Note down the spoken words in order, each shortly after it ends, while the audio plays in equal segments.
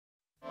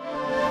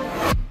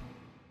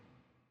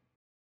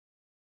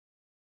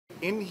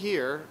In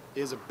here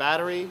is a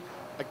battery,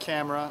 a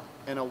camera,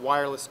 and a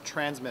wireless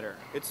transmitter.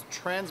 It's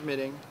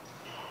transmitting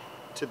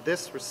to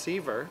this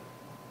receiver,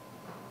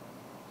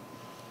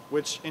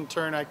 which in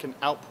turn I can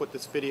output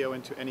this video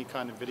into any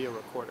kind of video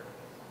recorder.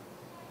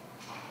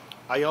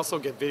 I also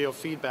get video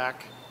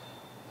feedback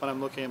when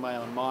I'm looking at my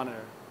own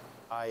monitor.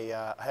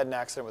 I had an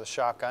accident with a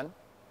shotgun.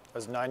 I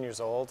was 9 years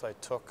old. I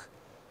took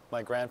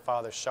my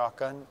grandfather's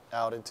shotgun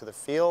out into the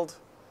field,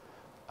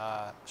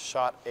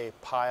 shot a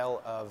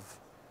pile of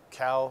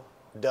cow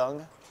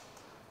dung,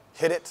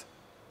 hit it,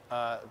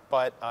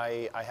 but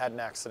I had an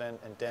accident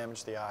and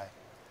damaged the eye.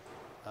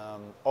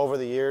 Over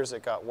the years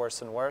it got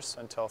worse and worse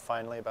until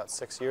finally about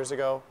 6 years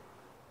ago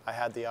I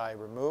had the eye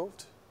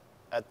removed.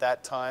 At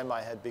that time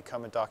I had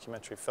become a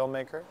documentary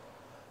filmmaker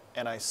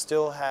and I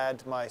still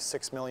had my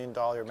 $6 Million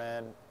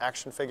Man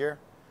action figure,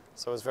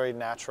 so it was very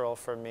natural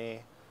for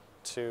me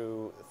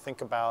to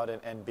think about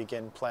and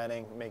begin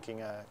planning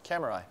making a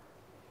camera eye.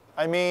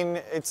 I mean,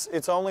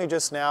 it's only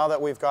just now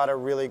that we've got a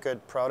really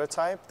good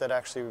prototype that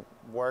actually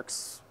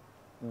works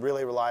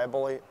really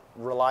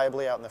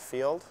reliably out in the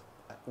field.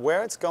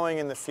 Where it's going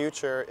in the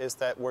future is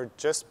that we're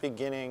just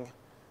beginning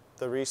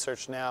the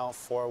research now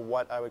for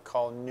what I would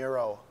call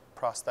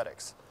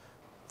neuroprosthetics.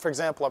 For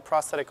example, a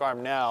prosthetic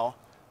arm now,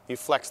 you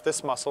flex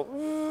this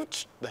muscle,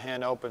 the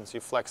hand opens. You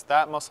flex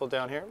that muscle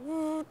down here,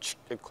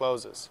 it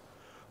closes.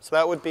 So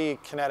that would be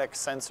kinetic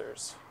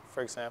sensors,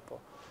 for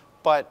example.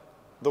 But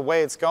the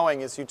way it's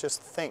going is you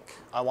just think,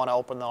 I want to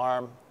open the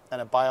arm,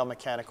 and a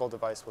biomechanical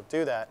device will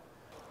do that.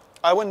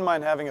 I wouldn't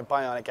mind having a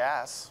bionic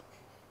ass,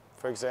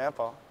 for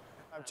example.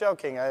 I'm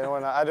joking, I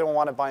don't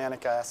want a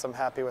bionic ass. I'm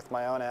happy with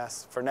my own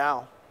ass for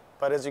now.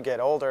 But as you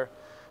get older,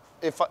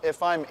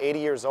 if I'm 80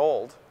 years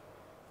old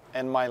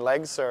and my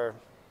legs are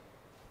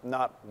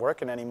not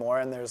working anymore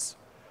and there's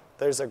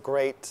a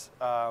great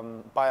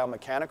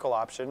biomechanical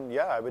option,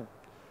 yeah, I would,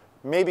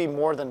 maybe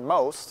more than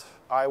most,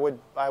 I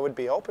would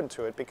be open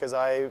to it because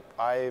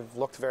I've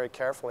looked very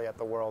carefully at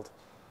the world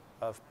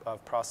of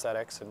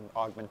prosthetics and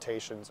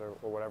augmentations or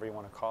whatever you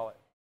want to call it.